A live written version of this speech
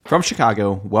From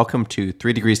Chicago, welcome to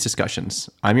 3 Degrees Discussions.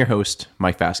 I'm your host,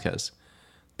 Mike Vasquez.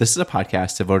 This is a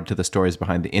podcast devoted to the stories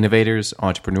behind the innovators,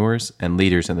 entrepreneurs, and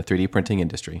leaders in the 3D printing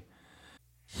industry.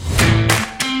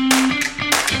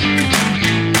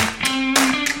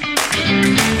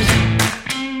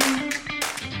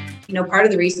 Part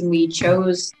of the reason we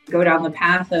chose to go down the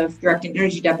path of directed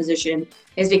energy deposition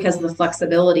is because of the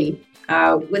flexibility.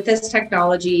 With this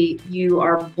technology, you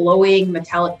are blowing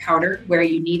metallic powder where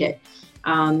you need it.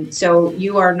 So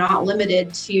you are not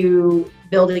limited to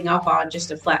building up on just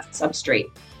a flat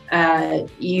substrate.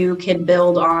 You can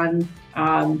build on,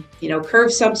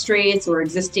 curved substrates or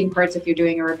existing parts if you're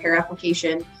doing a repair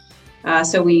application.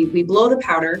 So we blow the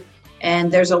powder,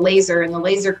 and there's a laser, and the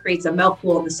laser creates a melt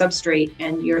pool in the substrate,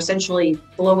 and you're essentially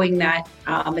blowing that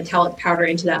metallic powder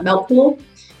into that melt pool,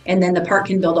 and then the part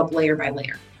can build up layer by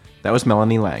layer. That was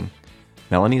Melanie Lang.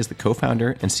 Melanie is the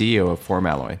co-founder and CEO of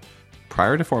Formalloy.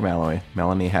 Prior to Formalloy,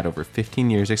 Melanie had over 15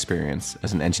 years' experience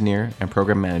as an engineer and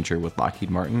program manager with Lockheed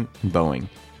Martin and Boeing.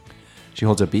 She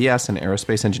holds a BS in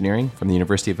aerospace engineering from the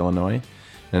University of Illinois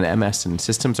and an MS in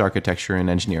systems architecture and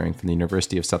engineering from the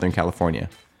University of Southern California.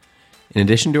 In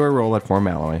addition to her role at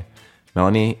Formalloy,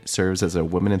 Melanie serves as a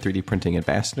Women in 3D Printing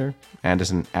ambassador and as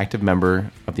an active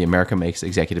member of the America Makes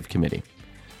Executive Committee.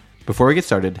 Before we get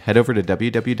started, head over to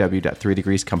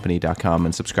www.3degreescompany.com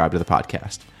and subscribe to the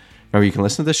podcast. Remember, you can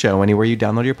listen to the show anywhere you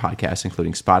download your podcast,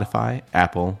 including Spotify,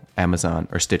 Apple, Amazon,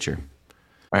 or Stitcher.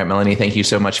 All right, Melanie, thank you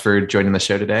so much for joining the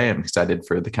show today. I'm excited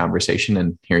for the conversation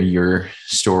and hear your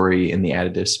story in the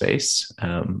additive space.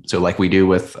 So like we do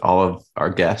with all of our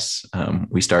guests,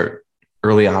 we start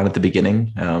early on at the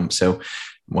beginning. So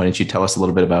why don't you tell us a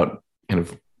little bit about kind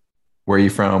of where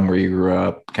you're from, where you grew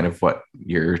up, kind of what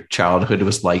your childhood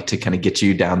was like to kind of get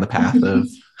you down the path of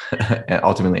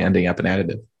ultimately ending up in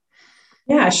additive?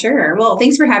 Yeah, sure. Well,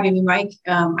 thanks for having me, Mike.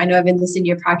 I know I've been listening to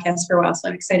your podcast for a while, so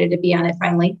I'm excited to be on it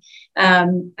finally.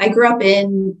 I grew up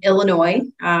in Illinois,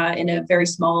 in a very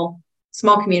small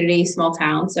community, small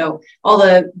town. So all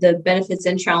the benefits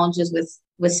and challenges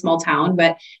with small town.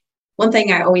 But one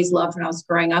thing I always loved when I was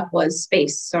growing up was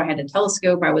space. So I had a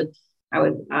telescope. I would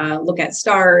look at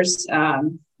stars,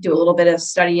 do a little bit of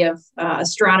study of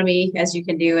astronomy, as you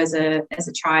can do as a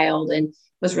child, and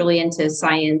was really into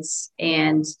science.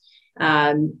 And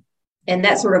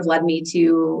that sort of led me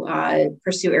to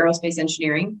pursue aerospace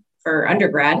engineering for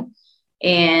undergrad.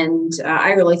 And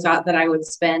I really thought that I would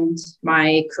spend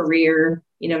my career,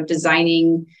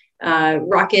 designing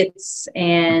rockets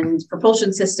and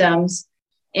propulsion systems.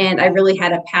 And I really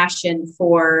had a passion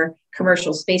for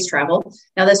commercial space travel.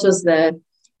 Now, this was the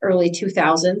early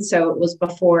 2000s, so it was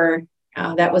before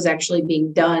that was actually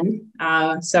being done.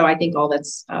 So I think all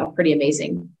that's pretty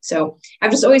amazing. So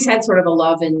I've just always had sort of a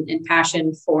love and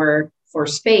passion for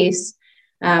space.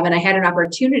 And I had an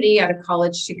opportunity out of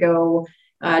college to go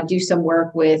do some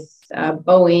work with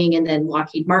Boeing and then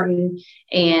Lockheed Martin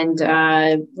and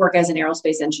work as an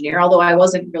aerospace engineer. Although I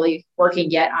wasn't really working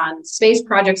yet on space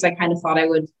projects, I kind of thought I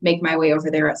would make my way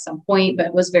over there at some point,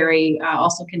 but was very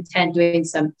also content doing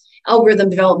some algorithm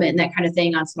development and that kind of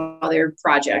thing on some other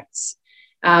projects.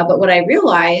 But what I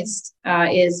realized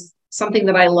is something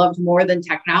that I loved more than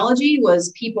technology was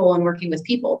people and working with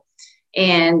people.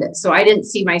 And so I didn't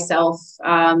see myself,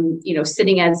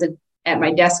 sitting at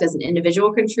my desk as an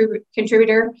individual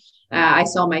contributor. I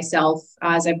saw myself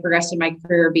as I progressed in my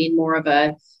career being more of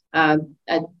a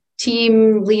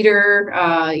team leader,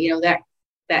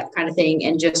 that kind of thing,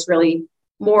 and just really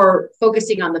more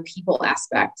focusing on the people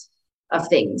aspect of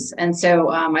things. And so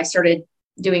I started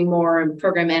doing more in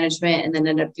program management, and then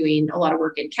ended up doing a lot of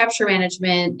work in capture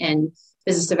management and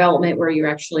business development, where you're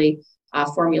actually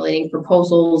formulating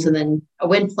proposals and then a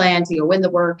win plan to go win the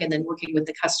work, and then working with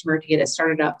the customer to get it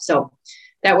started up. So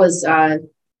that was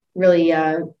really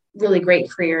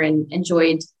great career, and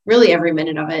enjoyed really every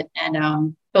minute of it,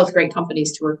 and both great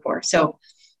companies to work for. So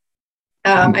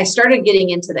I started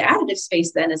getting into the additive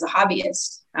space then as a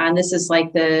hobbyist. And this is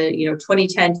like the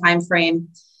 2010 timeframe.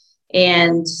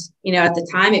 And, at the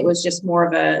time it was just more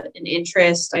of an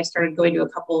interest. I started going to a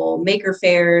couple maker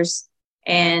fairs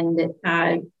and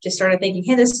just started thinking,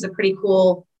 hey, this is a pretty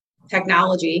cool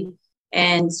technology,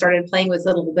 and started playing with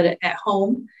it a little bit at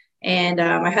home. And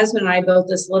my husband and I built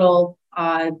this little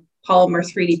polymer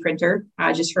 3D printer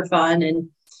just for fun.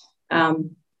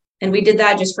 And we did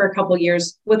that just for a couple of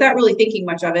years without really thinking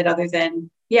much of it, other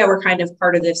than, we're kind of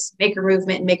part of this maker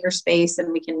movement and maker space,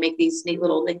 and we can make these neat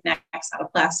little knickknacks out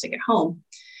of plastic at home.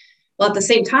 Well, at the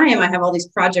same time, I have all these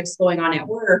projects going on at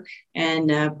work, and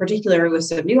particularly with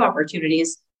some new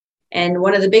opportunities. And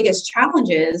one of the biggest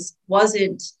challenges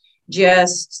wasn't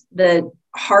just the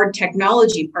hard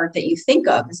technology part that you think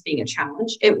of as being a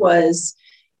challenge. It was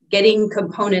getting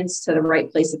components to the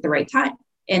right place at the right time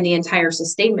and the entire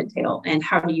sustainment tail. And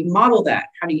how do you model that?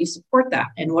 How do you support that?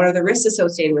 And what are the risks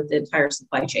associated with the entire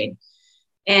supply chain?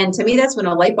 And to me, that's when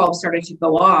a light bulb started to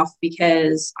go off,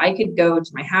 because I could go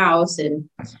to my house and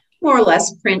more or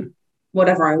less print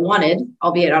whatever I wanted,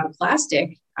 albeit out of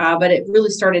plastic. But it really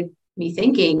started me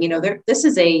thinking, this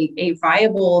is a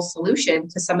viable solution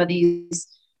to some of these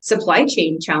supply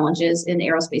chain challenges in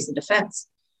aerospace and defense.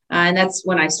 And that's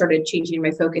when I started changing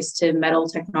my focus to metal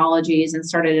technologies and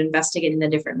started investigating the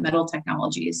different metal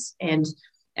technologies. And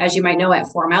as you might know,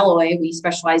 at Form Alloy, we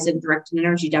specialize in directed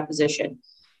energy deposition.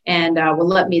 And what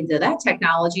led me to that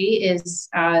technology is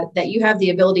that you have the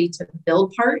ability to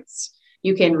build parts,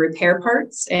 you can repair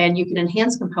parts, and you can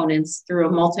enhance components through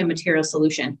a multi-material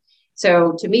solution.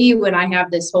 So to me, when I have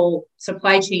this whole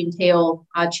supply chain tail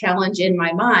challenge in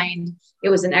my mind, it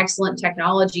was an excellent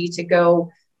technology to go,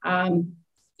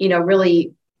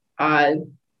 really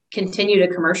continue to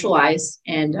commercialize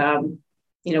and,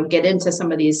 get into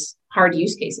some of these hard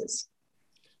use cases.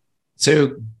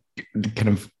 So kind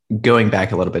of going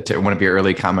back a little bit to one of your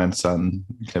early comments on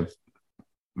kind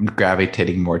of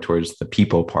gravitating more towards the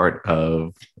people part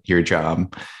of your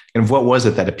job, and what was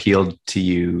it that appealed to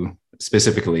you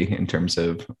specifically in terms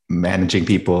of managing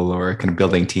people or kind of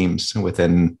building teams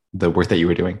within the work that you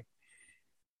were doing?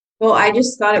 Well, I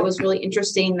just thought it was really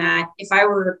interesting that if I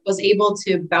was able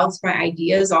to bounce my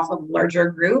ideas off of a larger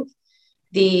group,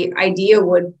 the idea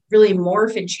would really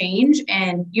morph and change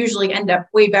and usually end up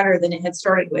way better than it had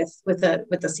started with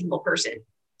a single person.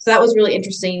 So that was really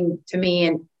interesting to me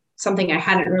and something I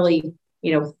hadn't really,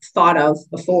 thought of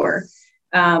before.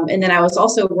 And then I was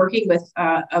also working with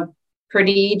a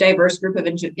pretty diverse group of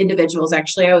individuals.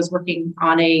 Actually, I was working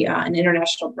on an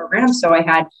international program. So I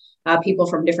had people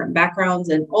from different backgrounds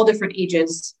and all different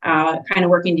ages kind of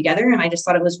working together. And I just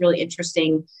thought it was really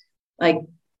interesting, like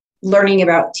learning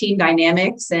about team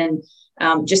dynamics and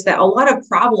just that a lot of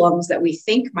problems that we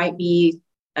think might be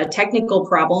a technical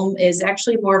problem is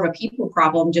actually more of a people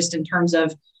problem, just in terms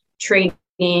of training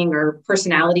or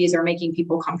personalities or making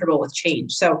people comfortable with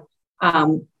change. So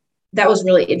that was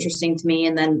really interesting to me.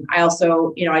 And then I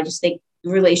also, I just think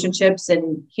relationships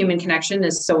and human connection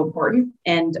is so important.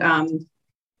 And,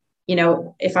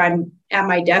 if I'm at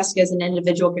my desk as an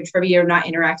individual contributor, not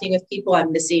interacting with people,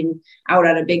 I'm missing out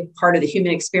on a big part of the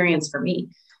human experience for me.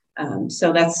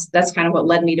 So that's kind of what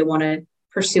led me to want to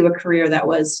pursue a career that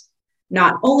was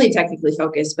not only technically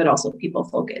focused, but also people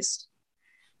focused.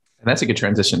 And that's a good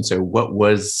transition. So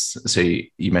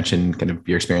you mentioned kind of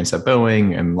your experience at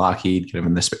Boeing and Lockheed, kind of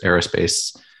in this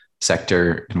aerospace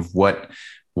sector. Kind of what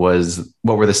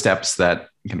were the steps that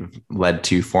kind of led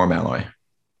to Form Alloy?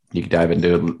 You could dive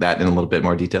into that in a little bit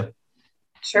more detail.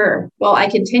 Sure. Well, I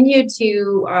continued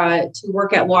to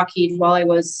work at Lockheed while I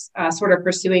was sort of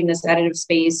pursuing this additive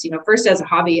space, first as a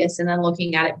hobbyist and then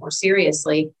looking at it more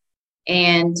seriously,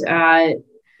 and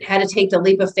had to take the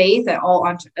leap of faith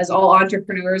as all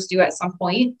entrepreneurs do at some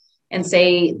point and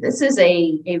say, this is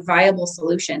a viable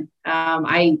solution.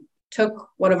 I took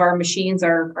one of our machines,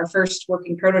 our first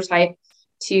working prototype,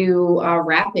 to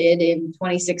Rapid in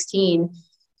 2016.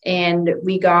 And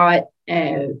we got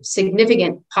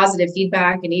significant positive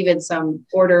feedback and even some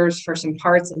orders for some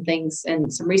parts and things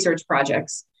and some research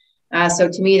projects. So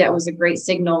to me, that was a great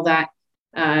signal that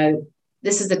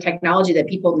this is the technology that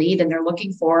people need and they're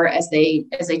looking for as they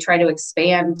try to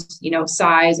expand,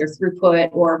 size or throughput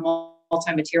or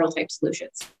multi-material type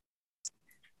solutions.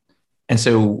 And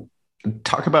so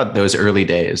talk about those early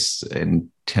days and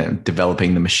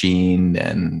developing the machine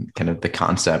and kind of the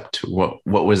concept. What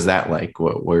was that like?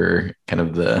 What were kind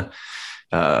of the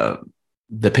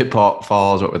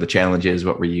pitfalls? What were the challenges?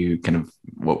 What were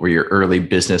your early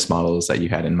business models that you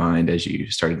had in mind as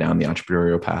you started down the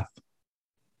entrepreneurial path?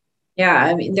 Yeah,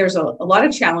 I mean, there's a lot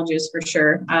of challenges for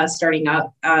sure starting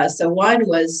up. So one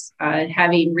was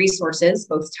having resources,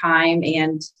 both time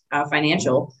and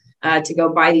financial, to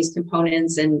go buy these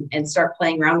components and start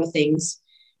playing around with things.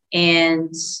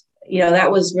 And,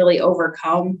 that was really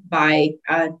overcome by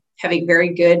having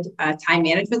very good time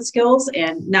management skills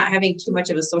and not having too much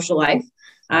of a social life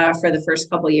for the first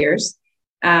couple of years,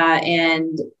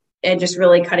 and just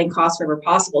really cutting costs wherever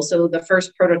possible. So the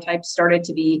first prototype started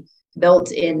to be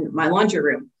built in my laundry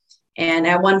room. And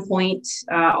at one point,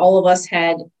 all of us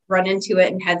had run into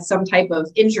it and had some type of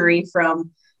injury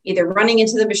from either running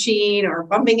into the machine or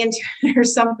bumping into it or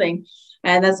something.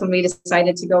 And that's when we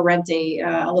decided to go rent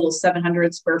a little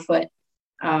 700 square foot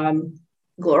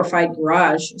glorified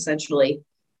garage, essentially,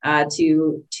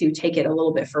 to take it a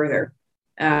little bit further.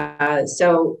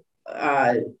 So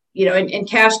and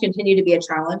cash continued to be a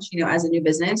challenge, as a new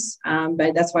business.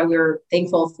 But that's why we were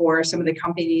thankful for some of the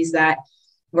companies that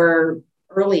were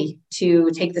early to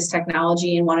take this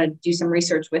technology and want to do some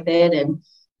research with it. And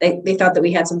they thought that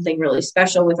we had something really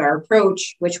special with our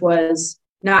approach, which was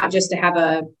not just to have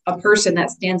a person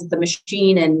that stands at the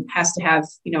machine and has to have,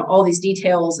 all these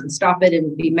details and stop it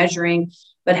and be measuring,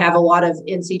 but have a lot of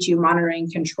in situ monitoring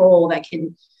control that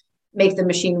can make the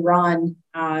machine run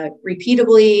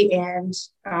repeatably and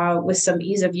with some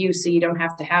ease of use. So you don't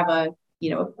have to have a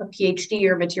PhD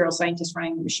or material scientist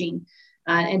running the machine.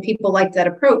 And people like that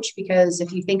approach because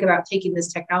if you think about taking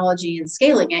this technology and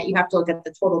scaling it, you have to look at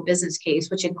the total business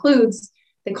case, which includes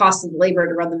the cost of the labor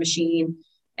to run the machine.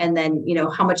 And then,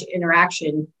 how much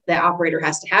interaction the operator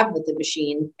has to have with the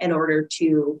machine in order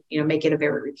to, make it a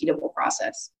very repeatable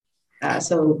process.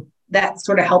 So that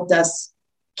sort of helped us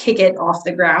kick it off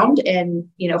the ground and,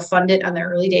 fund it on the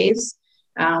early days.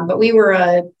 But we were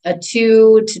a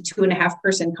 2 to 2.5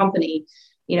 person company,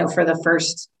 for the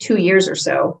first 2 years or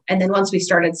so. And then once we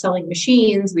started selling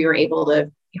machines, we were able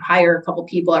to hire a couple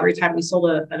people every time we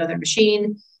sold another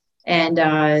machine. And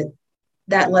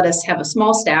that let us have a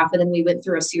small staff. And then we went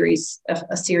through a series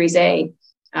A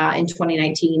in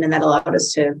 2019. And that allowed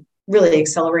us to really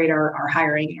accelerate our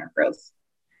hiring and our growth.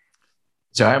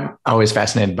 So I'm always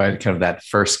fascinated by kind of that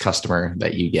first customer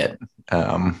that you get.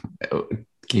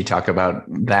 Can you talk about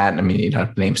that? I mean, you don't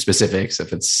have to name specifics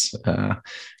if it's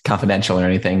confidential or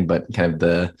anything, but kind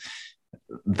of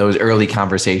those early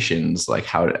conversations, like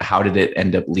how did it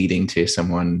end up leading to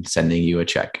someone sending you a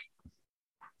check?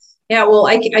 Yeah, well,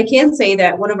 I can say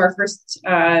that one of our first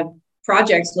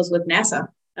projects was with NASA.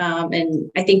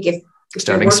 And I think if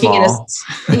starting small,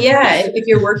 if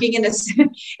you're working in a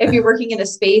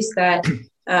space that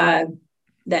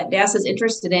NASA is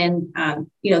interested in,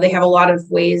 they have a lot of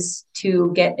ways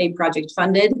to get a project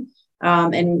funded.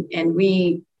 And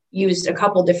we used a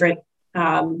couple different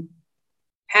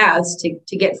paths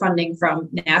to get funding from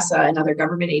NASA and other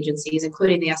government agencies,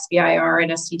 including the SBIR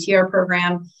and STTR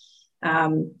program.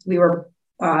 We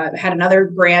had another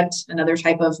grant, another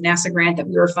type of NASA grant that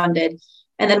we were funded.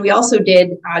 And then we also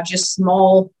did just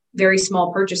very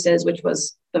small purchases, which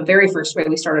was the very first way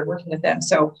we started working with them.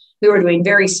 So we were doing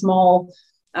very small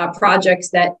projects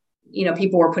that,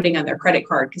 people were putting on their credit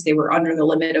card because they were under the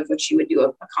limit of which you would do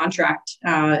a contract.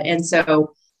 And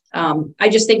so I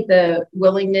just think the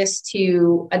willingness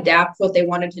to adapt what they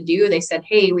wanted to do. They said,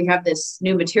 "Hey, we have this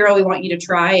new material we want you to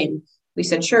try." And we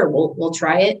said, "Sure, we'll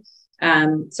try it."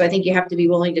 So I think you have to be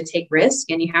willing to take risk,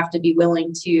 and you have to be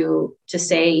willing to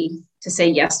say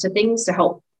yes to things to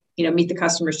help, meet the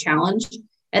customer's challenge,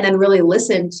 and then really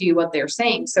listen to what they're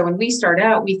saying. So when we started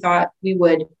out, we thought we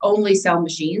would only sell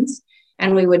machines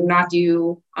and we would not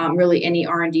do really any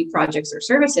R&D projects or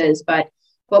services. But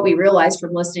what we realized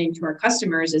from listening to our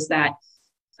customers is that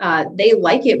they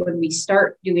like it when we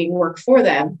start doing work for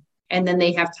them, and then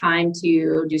they have time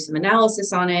to do some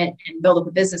analysis on it and build up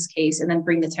a business case and then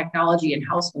bring the technology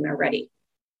in-house when they're ready.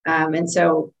 And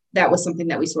so that was something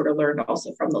that we sort of learned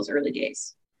also from those early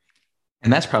days.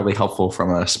 And that's probably helpful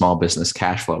from a small business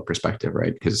cash flow perspective,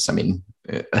 right? Because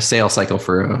a sales cycle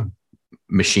for a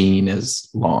machine is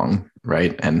long,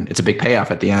 right? And it's a big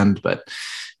payoff at the end, but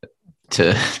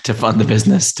to fund the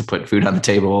business, to put food on the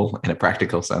table in a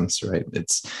practical sense, right?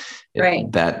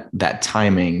 Right. That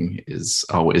timing is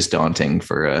always daunting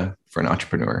for an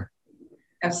entrepreneur.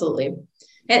 Absolutely.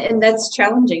 And that's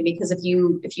challenging because if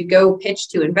you go pitch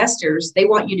to investors, they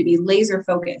want you to be laser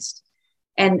focused.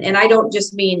 And I don't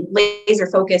just mean laser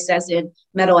focused as in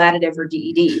metal additive or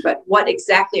DED, but what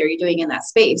exactly are you doing in that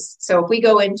space? So if we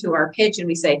go into our pitch and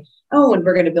we say, "Oh, and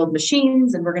we're going to build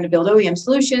machines and we're going to build OEM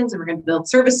solutions and we're going to build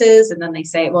services." And then they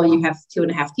say, "Well, you have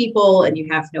 2.5 people and you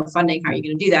have no funding. How are you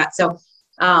going to do that?" So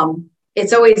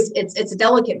it's a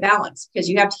delicate balance because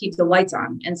you have to keep the lights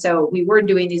on. And so we were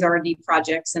doing these R&D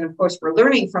projects. And of course, we're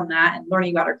learning from that and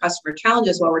learning about our customer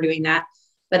challenges while we're doing that.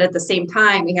 But at the same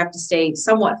time, we have to stay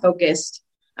somewhat focused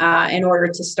in order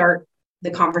to start the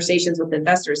conversations with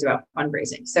investors about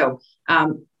fundraising. So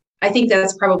I think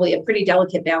that's probably a pretty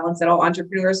delicate balance that all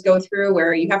entrepreneurs go through,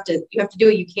 where you have to do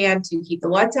what you can to keep the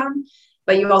lights on,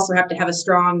 but you also have to have a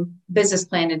strong business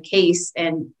plan and case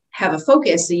and have a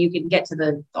focus so you can get to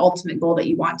the ultimate goal that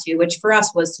you want to, which for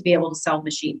us was to be able to sell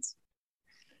machines.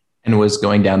 And was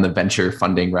going down the venture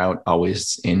funding route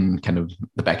always in kind of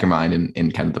the back of your mind and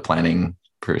in kind of the planning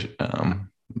for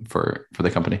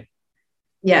the company?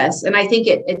 Yes. And I think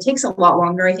it takes a lot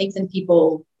longer, I think, than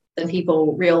people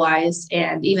realize,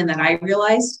 and even than I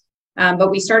realized.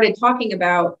 But we started talking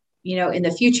about, in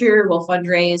the future, we'll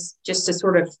fundraise just to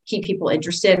sort of keep people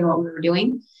interested in what we were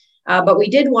doing. But we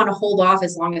did want to hold off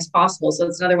as long as possible. So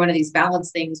it's another one of these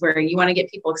balance things where you want to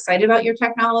get people excited about your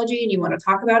technology and you want to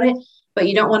talk about it, but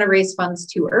you don't want to raise funds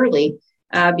too early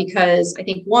because I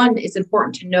think, one, it's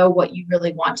important to know what you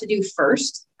really want to do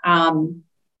first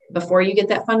before you get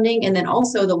that funding. And then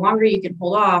also, the longer you can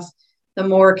hold off, the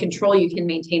more control you can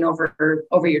maintain over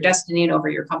your destiny and over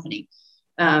your company.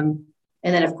 And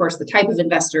then, of course, the type of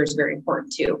investor is very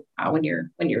important too when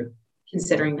you're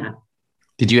considering that.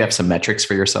 Did you have some metrics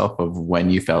for yourself of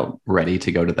when you felt ready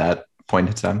to go to that point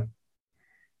in time?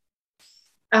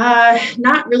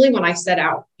 Not really when I set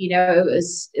out.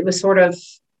 It was sort of,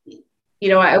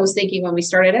 I was thinking when we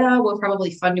started, we'll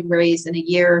probably fundraise in a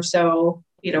year or so,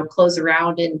 close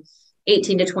around in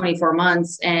 18 to 24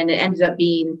 months. And it ended up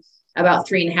being about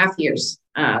 3.5 years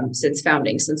since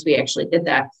founding, since we actually did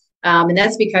that. And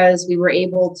that's because we were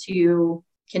able to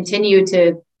continue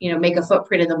to, make a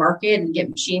footprint in the market and get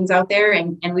machines out there.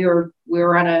 And we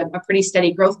were on a pretty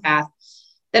steady growth path.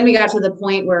 Then we got to the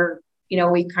point where,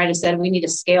 we kind of said we need to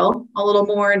scale a little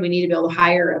more and we need to be able to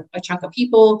hire a chunk of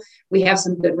people. We have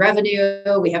some good revenue.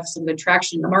 We have some good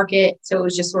traction in the market. So it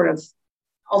was just sort of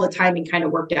all the timing kind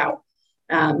of worked out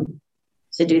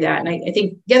to do that. And I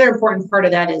think the other important part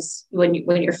of that is when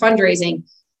you're fundraising,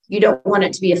 you don't want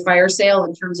it to be a fire sale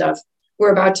in terms of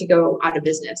we're about to go out of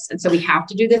business. And so we have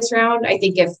to do this round. I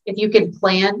think if you can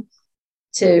plan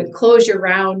to close your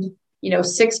round,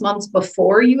 6 months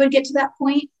before you would get to that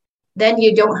point, then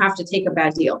you don't have to take a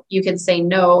bad deal. You can say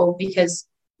no, because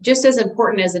just as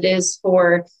important as it is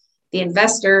for the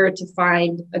investor to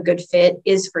find a good fit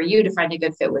is for you to find a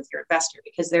good fit with your investor,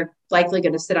 because they're likely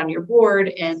going to sit on your board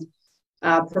and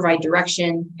provide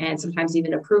direction and sometimes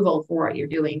even approval for what you're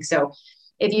doing. So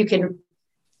if you can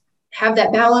have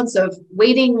that balance of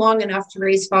waiting long enough to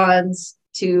raise funds,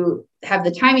 to have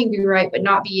the timing be right, but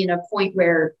not be in a point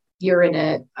where you're in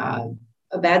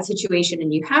a bad situation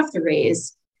and you have to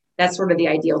raise, that's sort of the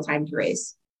ideal time to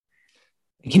raise.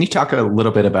 Can you talk a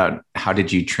little bit about how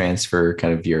did you transfer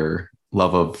kind of your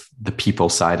love of the people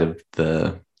side of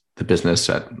the business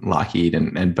at Lockheed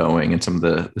and Boeing and some of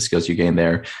the skills you gained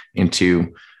there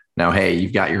into now, hey,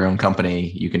 you've got your own company,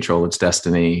 you control its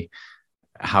destiny.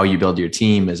 How you build your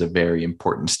team is a very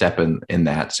important step in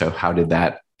that. So how did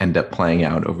that end up playing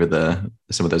out over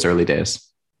some of those early days?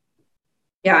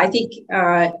 Yeah, I think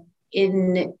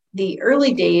in the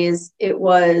early days, it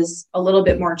was a little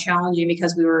bit more challenging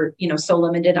because we were, so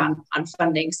limited on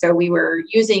funding. So we were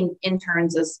using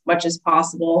interns as much as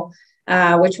possible,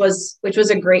 which was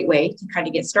a great way to kind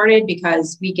of get started,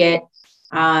 because we get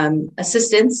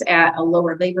assistance at a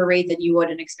lower labor rate than you would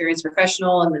an experienced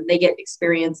professional, and then they get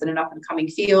experience in an up and coming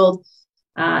field.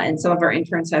 And some of our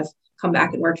interns have come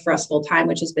back and worked for us full time,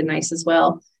 which has been nice as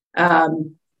well.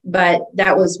 But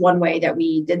that was one way that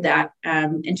we did that.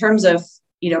 In terms of,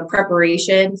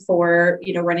 preparation for,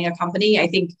 running a company, I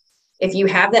think if you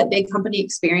have that big company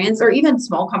experience or even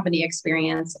small company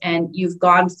experience, and you've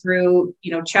gone through,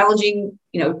 challenging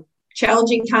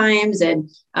times and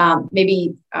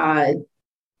maybe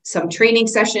some training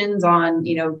sessions on,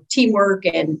 teamwork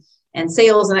and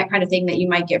sales and that kind of thing that you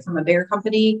might get from a bigger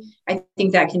company, I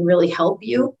think that can really help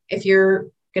you if you're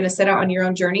going to set out on your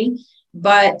own journey.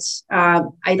 But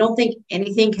I don't think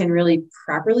anything can really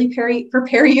properly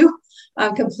prepare you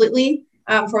completely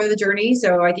for the journey.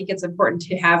 So I think it's important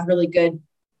to have really good,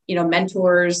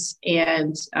 mentors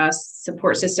and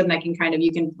support system that can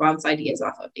you can bounce ideas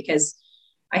off of, because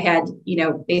I had,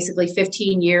 basically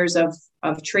 15 years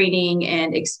of training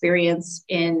and experience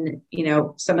in,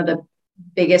 some of the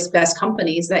biggest, best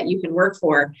companies that you can work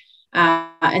for.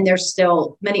 And there's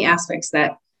still many aspects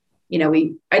that,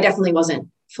 I definitely wasn't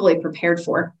fully prepared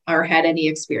for or had any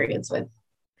experience with.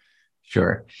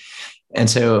 Sure. And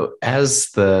so I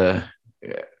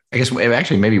guess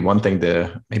actually maybe one thing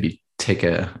to maybe take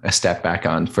a step back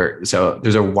on so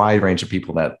there's a wide range of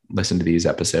people that listen to these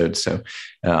episodes. So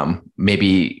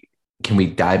maybe can we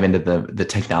dive into the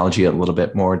technology a little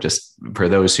bit more, just for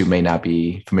those who may not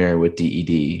be familiar with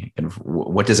DED, and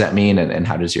what does that mean and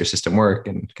how does your system work,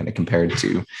 and kind of compared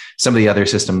to some of the other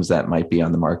systems that might be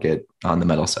on the market on the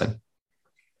metal side?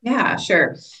 Yeah,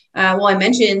 sure. Well, I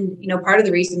mentioned, part of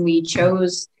the reason we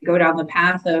chose to go down the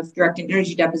path of directed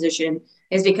energy deposition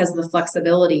is because of the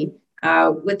flexibility.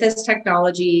 With this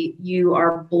technology, you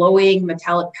are blowing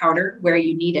metallic powder where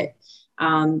you need it.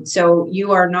 So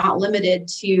you are not limited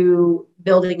to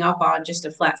building up on just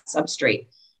a flat substrate.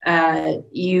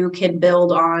 You can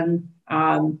build on,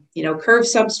 curved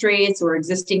substrates or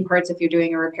existing parts if you're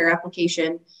doing a repair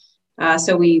application.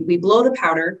 So we blow the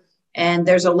powder, and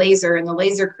there's a laser, and the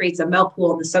laser creates a melt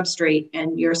pool in the substrate,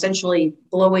 and you're essentially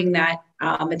blowing that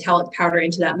metallic powder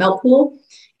into that melt pool.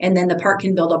 and then the part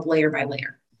can build up layer by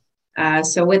layer.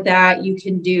 So with that, you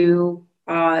can do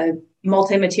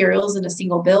multi-materials in a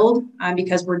single build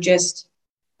because we're just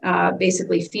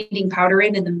basically feeding powder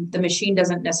in, and the machine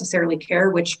doesn't necessarily care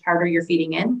which powder you're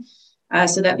feeding in.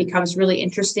 So that becomes really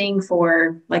interesting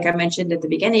for, like I mentioned at the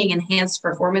beginning, enhanced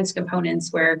performance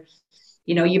components where,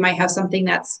 you might have something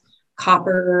that's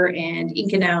copper and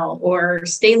Inconel, or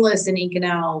stainless and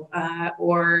Inconel,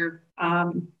 or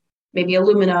maybe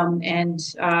aluminum and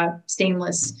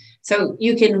stainless. So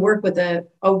you can work with a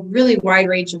really wide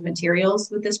range of materials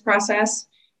with this process,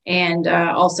 and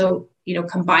also,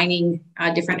 combining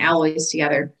different alloys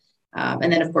together.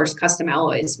 And then, of course, custom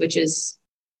alloys, which is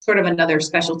sort of another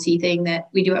specialty thing that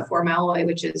we do at Form Alloy,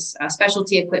 which is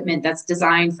specialty equipment that's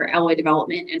designed for alloy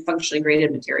development and functionally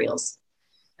graded materials.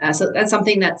 So that's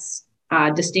something that's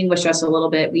distinguished us a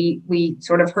little bit. We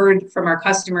sort of heard from our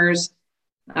customers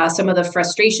some of the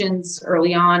frustrations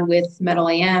early on with Metal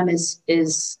AM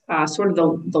is sort of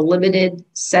the limited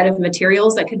set of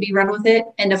materials that could be run with it.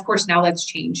 And of course, now that's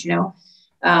changed,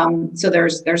 so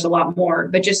there's a lot more,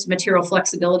 but just material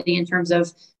flexibility in terms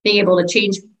of being able to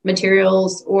change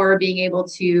materials, or being able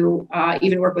to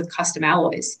even work with custom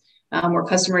alloys, where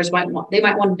customers might want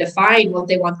to define what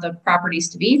they want the properties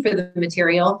to be for the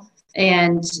material.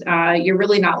 And you're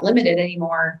really not limited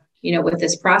anymore, with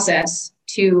this process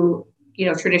to,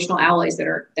 traditional alloys that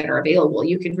are available.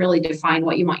 You can really define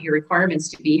what you want your requirements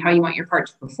to be, how you want your part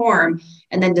to perform,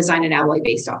 and then design an alloy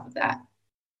based off of that.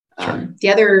 Sure. The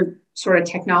other sort of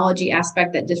technology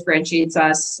aspect that differentiates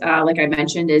us, like I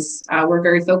mentioned, is we're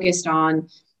very focused on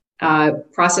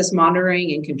process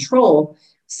monitoring and control,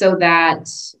 so that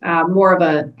more of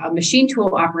a machine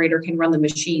tool operator can run the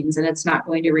machines, and it's not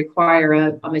going to require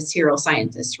a material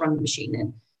scientist to run the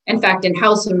machine. In fact,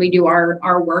 in-house, when we do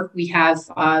our work, we have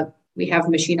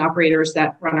machine operators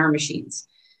that run our machines.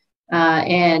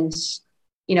 And,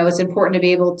 it's important to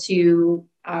be able to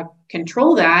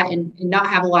control that and not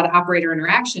have a lot of operator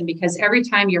interaction, because every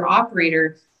time your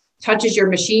operator touches your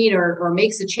machine or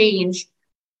makes a change,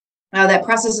 that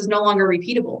process is no longer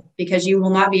repeatable, because you will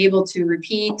not be able to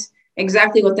repeat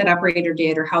exactly what that operator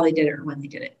did or how they did it or when they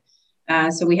did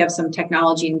it. So we have some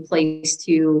technology in place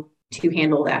to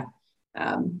handle that.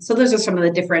 So those are some of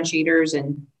the differentiators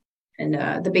and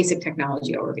the basic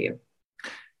technology overview.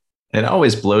 It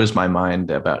always blows my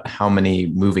mind about how many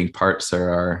moving parts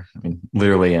there are,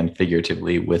 literally and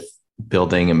figuratively, with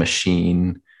building a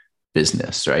machine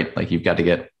business, right? Like, you've got to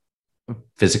get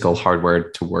physical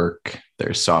hardware to work.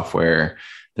 There's software,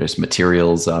 there's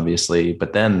materials, obviously.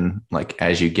 But then, like,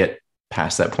 as you get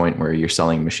past that point where you're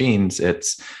selling machines,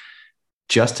 it's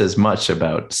just as much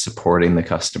about supporting the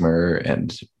customer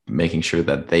and making sure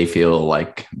that they feel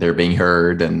like they're being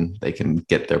heard and they can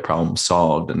get their problem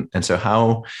solved. And so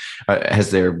how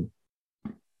has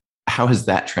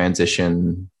that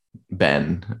transition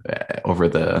been over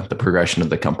the progression of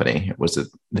the company?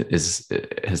 Has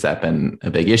that been a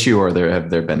big issue, or have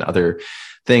there been other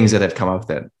things that have come up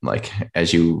that, like,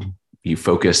 as you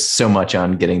focus so much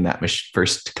on getting that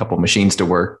first couple machines to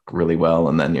work really well,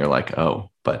 and then you're like, oh,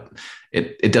 but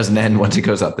it doesn't end once it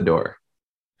goes out the door?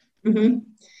 Mm-hmm.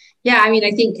 Yeah,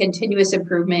 I think continuous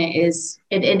improvement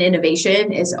and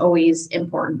innovation is always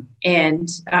important. And,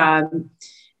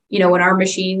 when our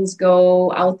machines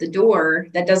go out the door,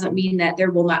 that doesn't mean that there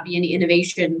will not be any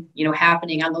innovation,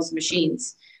 happening on those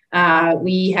machines.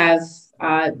 We have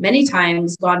many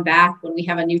times gone back when we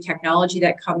have a new technology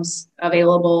that comes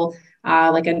available,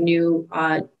 like a new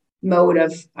mode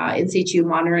of in situ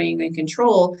monitoring and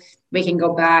control. We can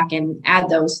go back and add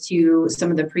those to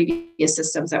some of the previous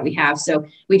systems that we have. So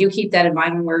we do keep that in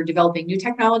mind when we're developing new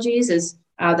technologies, is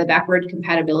the backward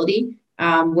compatibility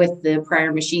with the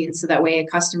prior machines. So that way a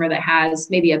customer that has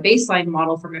maybe a baseline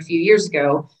model from a few years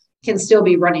ago can still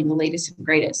be running the latest and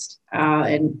greatest.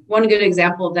 And one good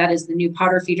example of that is the new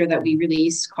powder feeder that we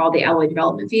released called the Alloy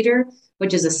Development Feeder,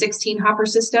 which is a 16 hopper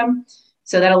system.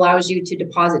 So that allows you to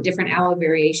deposit different alloy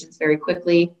variations very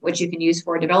quickly, which you can use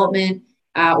for development,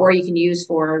 or you can use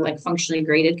for like functionally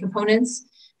graded components.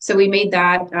 So we made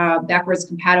that backwards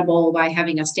compatible by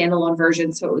having a standalone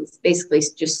version. So it's basically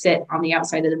just sit on the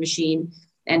outside of the machine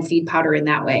and feed powder in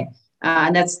that way.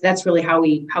 And that's really how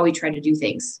we try to do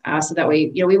things. So that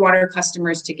way, we want our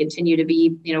customers to continue to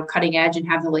be, cutting edge and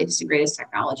have the latest and greatest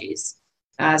technologies.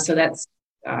 So that's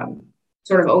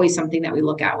sort of always something that we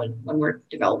look at when we're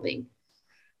developing.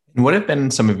 And what have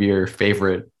been some of your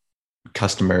favorite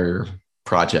customer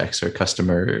projects or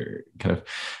customer kind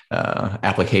of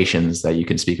applications that you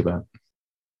can speak about?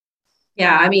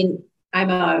 Yeah, I'm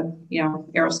a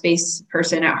aerospace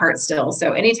person at heart still.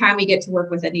 So anytime we get to work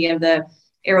with any of the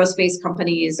aerospace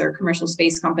companies or commercial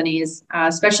space companies,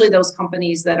 especially those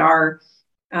companies that are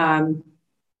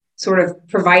sort of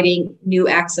providing new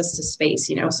access to space,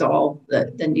 so all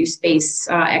the new space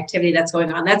activity that's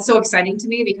going on. That's so exciting to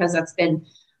me because that's been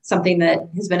something that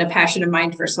has been a passion of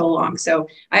mine for so long. So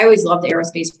I always loved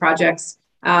aerospace projects.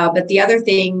 But the other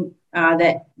thing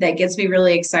that gets me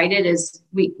really excited is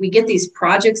we get these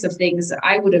projects of things that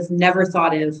I would have never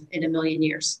thought of in a million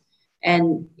years.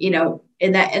 And,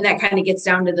 and that kind of gets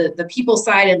down to the people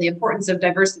side and the importance of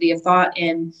diversity of thought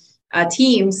and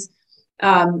teams.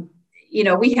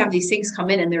 We have these things come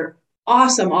in and they're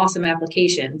awesome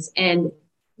applications, and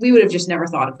we would have just never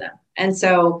thought of them. And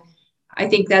so I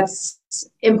think that's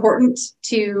important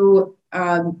to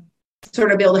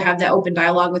sort of be able to have that open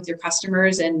dialogue with your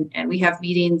customers. And we have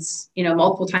meetings,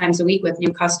 multiple times a week with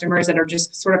new customers that are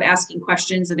just sort of asking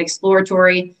questions and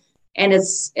exploratory. And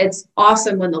it's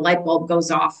awesome when the light bulb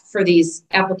goes off for these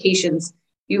applications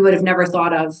you would have never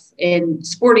thought of in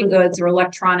sporting goods or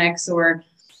electronics or,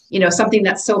 something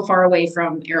that's so far away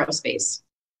from aerospace.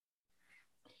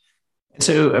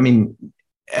 So,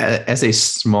 as a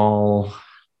small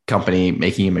company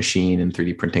making a machine in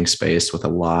 3D printing space with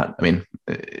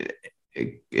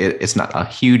it's not a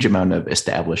huge amount of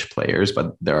established players,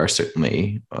 but there are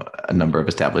certainly a number of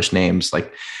established names.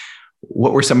 Like,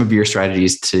 what were some of your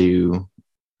strategies to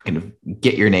kind of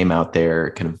get your name out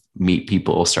there, kind of meet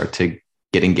people, start to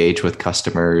get engaged with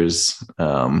customers,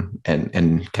 and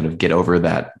kind of get over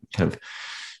that kind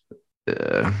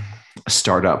of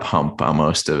startup hump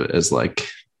almost as like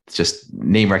just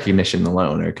name recognition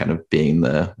alone, or kind of being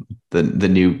the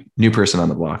new person on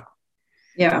the block?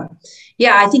 Yeah.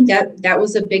 I think that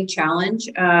was a big challenge.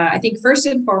 I think first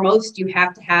and foremost, you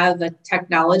have to have a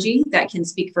technology that can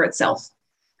speak for itself,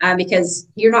 because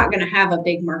you're not going to have a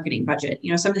big marketing budget.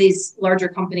 Some of these larger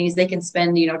companies, they can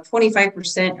spend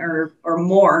 25% or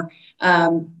more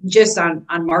just on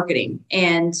marketing.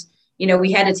 And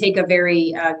we had to take a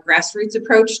very grassroots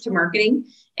approach to marketing,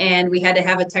 and we had to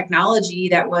have a technology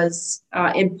that was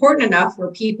important enough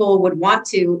where people would want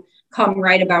to come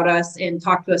write about us and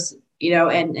talk to us,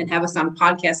 and have us on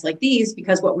podcasts like these,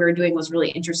 because what we were doing was really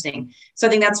interesting. So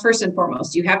I think that's first and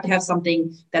foremost. You have to have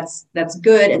something that's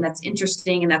good and that's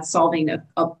interesting and that's solving a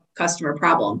customer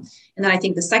problem. And then I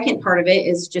think the second part of it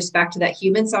is just back to that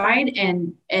human side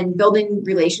and building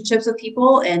relationships with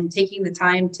people and taking the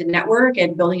time to network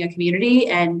and building a community.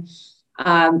 And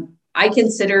I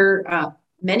consider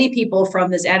many people from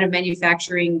this additive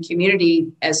manufacturing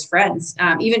community as friends,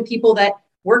 even people that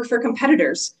work for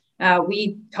competitors.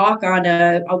 We talk on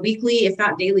a weekly, if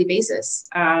not daily basis.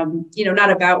 We're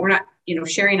not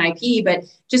sharing IP, but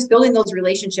just building those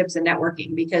relationships and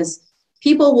networking, because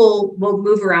people will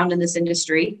move around in this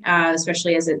industry,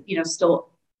 especially as it, still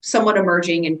somewhat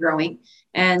emerging and growing.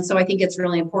 And so I think it's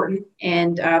really important.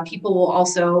 And people will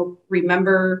also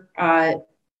remember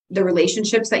the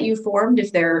relationships that you formed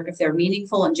if they're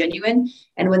meaningful and genuine.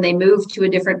 And when they move to a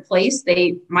different place,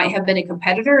 they might have been a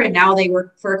competitor and now they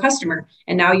work for a customer.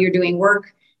 And now you're doing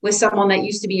work with someone that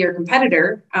used to be your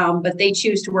competitor, but they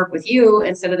choose to work with you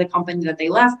instead of the company that they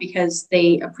left, because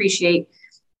they appreciate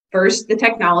first the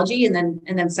technology and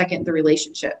then second the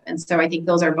relationship. And so I think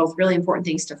those are both really important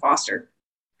things to foster.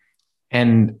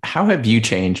 And how have you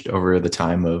changed over the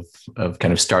time of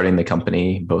kind of starting the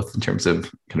company, both in terms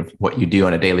of kind of what you do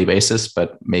on a daily basis,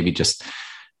 but maybe just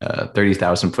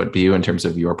 30,000 foot view in terms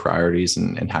of your priorities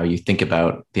and how you think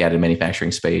about the additive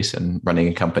manufacturing space and running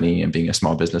a company and being a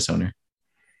small business owner?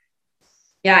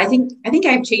 Yeah, I think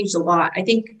I've changed a lot. I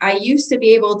think I used to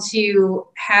be able to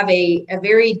have a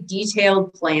very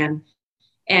detailed plan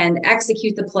and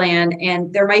execute the plan,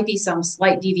 and there might be some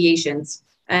slight deviations.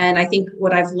 And I think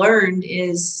what I've learned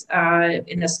is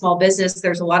in a small business,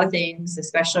 there's a lot of things,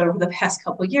 especially over the past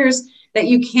couple of years, that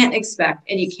you can't expect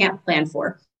and you can't plan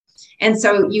for. And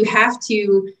so you have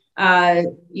to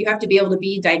be able to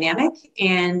be dynamic,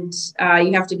 and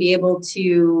you have to be able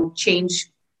to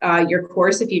change your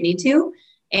course if you need to.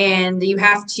 And you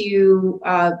have to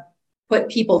put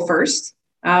people first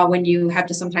when you have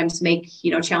to sometimes make,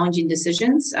 challenging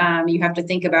decisions. You have to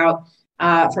think about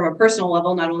from a personal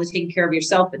level, not only taking care of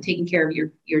yourself, but taking care of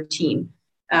your team.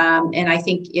 And I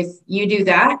think if you do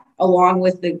that, along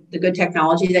with the good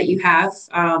technology that you have,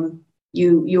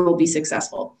 you will be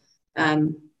successful.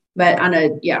 But on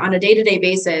a day-to-day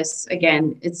basis,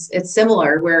 again, it's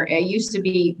similar, where I used to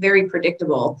be very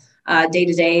predictable day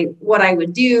to day, what I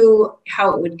would do,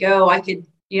 how it would go. I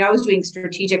was doing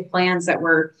strategic plans that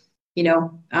were,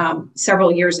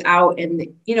 several years out,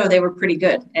 and, they were pretty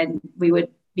good, and we would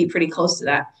be pretty close to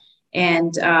that.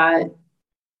 And,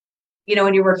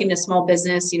 when you're working in a small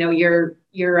business, you're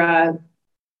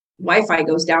Wi-Fi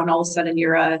goes down, all of a sudden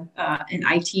you're an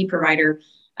IT provider.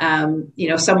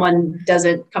 Someone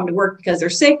doesn't come to work because they're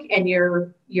sick, and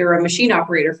you're a machine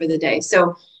operator for the day.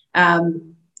 So,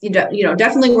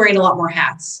 definitely wearing a lot more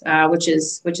hats, which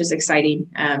is exciting,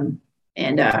 and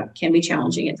can be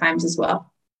challenging at times as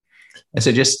well. And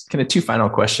so, just kind of two final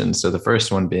questions. So, the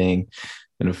first one being,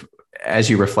 kind of, as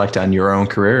you reflect on your own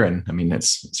career, and I mean,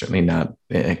 it's certainly not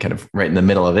kind of right in the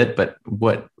middle of it, but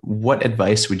what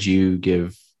advice would you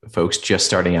give folks just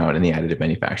starting out in the additive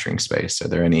manufacturing space? Are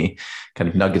there any kind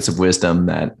of nuggets of wisdom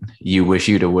that you wish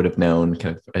you would have known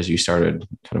kind of as you started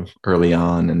kind of early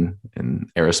on in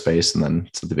aerospace, and then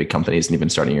some of the big companies, and even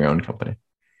starting your own company?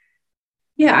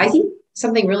 Yeah, I think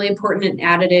something really important in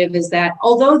additive is that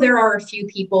although there are a few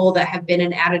people that have been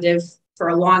in additive for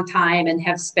a long time and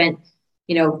have spent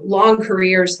long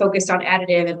careers focused on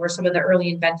additive and were some of the early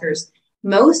inventors,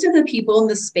 most of the people in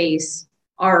the space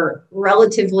are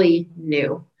relatively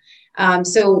new.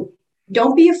 So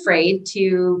don't be afraid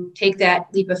to take that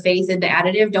leap of faith into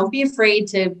additive. Don't be afraid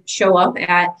to show up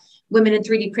at Women in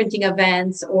 3D printing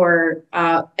events or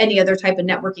any other type of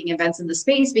networking events in the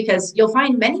space, because you'll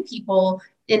find many people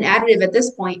in additive at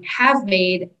this point have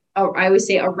made, I would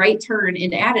say, a right turn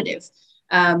into additive.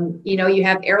 You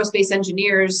have aerospace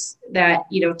engineers that,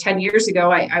 10 years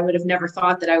ago, I would have never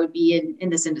thought that I would be in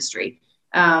this industry.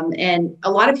 And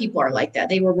a lot of people are like that.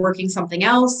 They were working something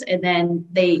else, and then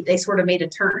they sort of made a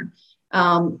turn.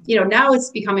 Now it's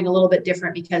becoming a little bit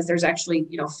different because there's actually,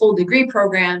 full degree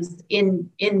programs in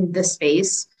the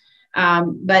space.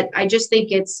 But I just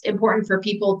think it's important for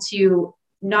people to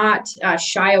not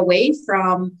shy away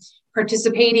from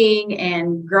participating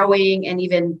and growing and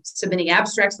even submitting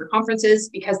abstracts for conferences,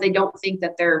 because they don't think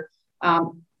that they're,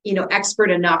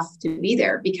 expert enough to be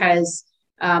there, because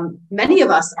many of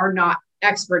us are not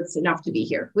experts enough to be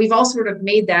here. We've all sort of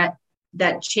made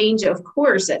that change of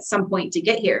course at some point to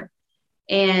get here.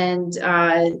 And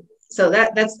so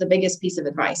that's the biggest piece of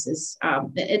advice is,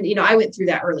 I went through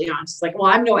that early on. It's like,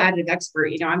 well, I'm no additive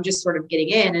expert, I'm just sort of getting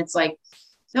in. It's like,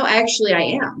 no, actually I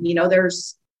am.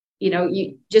 There's,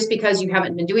 you just because you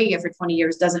haven't been doing it for 20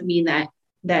 years doesn't mean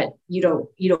that you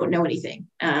don't know anything.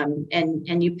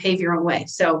 And you pave your own way.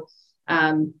 So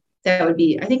that would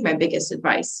be, I think, my biggest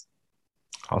advice.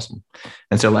 Awesome.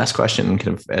 And so last question,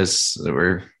 kind of as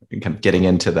we're kind of getting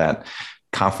into that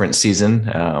conference season,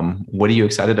 what are you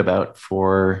excited about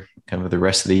for kind of the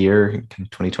rest of the year,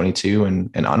 2022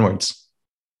 and onwards?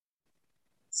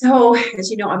 So,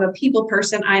 as you know, I'm a people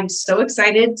person. I'm so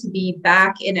excited to be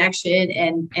back in action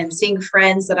and seeing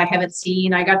friends that I haven't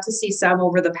seen. I got to see some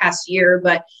over the past year,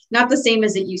 but not the same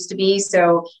as it used to be.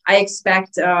 So I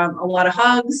expect a lot of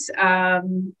hugs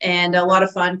and a lot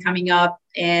of fun coming up,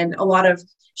 and a lot of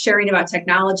sharing about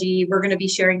technology. We're going to be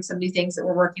sharing some new things that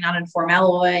we're working on in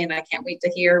Formalloy, and I can't wait to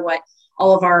hear what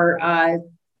all of our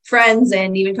friends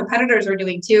and even competitors are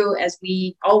doing too, as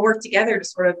we all work together to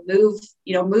sort of move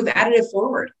additive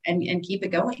forward and keep it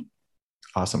going.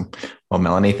 Awesome. Well,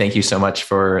 Melanie, thank you so much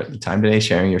for the time today,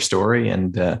 sharing your story.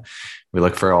 And we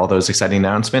look for all those exciting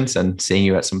announcements and seeing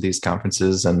you at some of these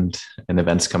conferences and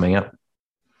events coming up.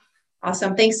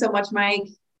 Awesome. Thanks so much, Mike.